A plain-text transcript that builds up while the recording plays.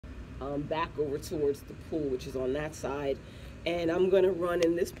back over towards the pool, which is on that side. And I'm going to run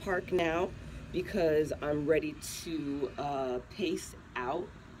in this park now because I'm ready to pace out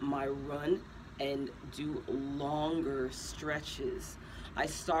my run and do longer stretches. I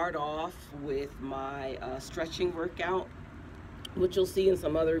start off with my stretching workout, which you'll see in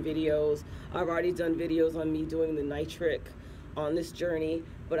some other videos. I've already done videos on me doing the nitric on this journey,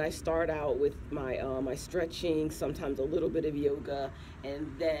 but I start out with my my stretching, sometimes a little bit of yoga,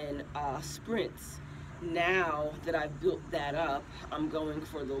 and then sprints. Now that I've built that up, I'm going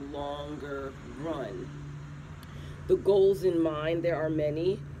for the longer run. The goals in mind, there are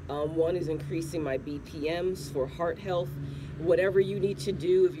many. One is increasing my BPMs for heart health. Whatever you need to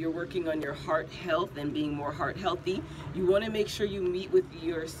do if you're working on your heart health and being more heart healthy, you want to make sure you meet with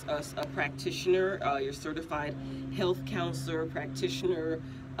your a practitioner, your certified health counselor, practitioner,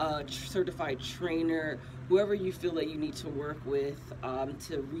 certified trainer, whoever you feel that you need to work with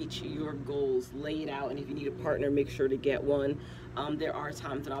to reach your goals. Lay it out, and if you need a partner, make sure to get one. There are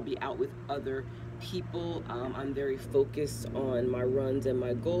times that I'll be out with other people. I'm very focused on my runs and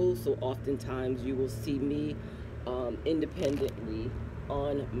my goals, so oftentimes you will see me independently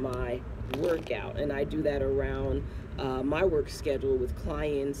on my workout, and I do that around my work schedule with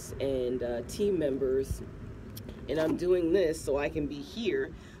clients and team members. And I'm doing this so I can be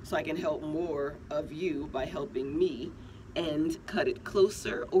here, so I can help more of you by helping me and cut it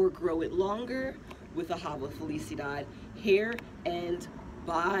closer or grow it longer with AhavaFelicidad hair and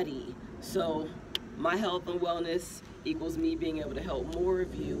body. So my health and wellness equals me being able to help more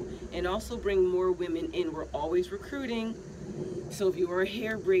of you and also bring more women in. We're always recruiting. So if you are a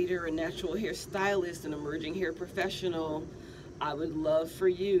hair braider, a natural hair stylist, an emerging hair professional, I would love for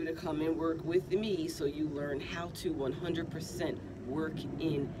you to come and work with me so you learn how to 100% work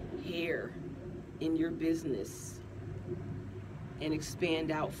in hair in your business and expand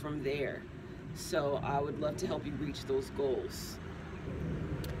out from there. So I would love to help you reach those goals.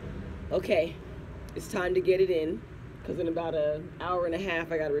 Okay, it's time to get it in, because in about an hour and a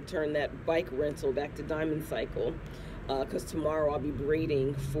half I got to return that bike rental back to Diamond Cycle, because tomorrow I'll be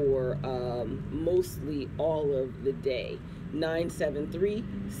braiding for mostly all of the day.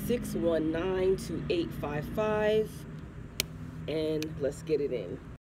 973-619-2855, and let's get it in.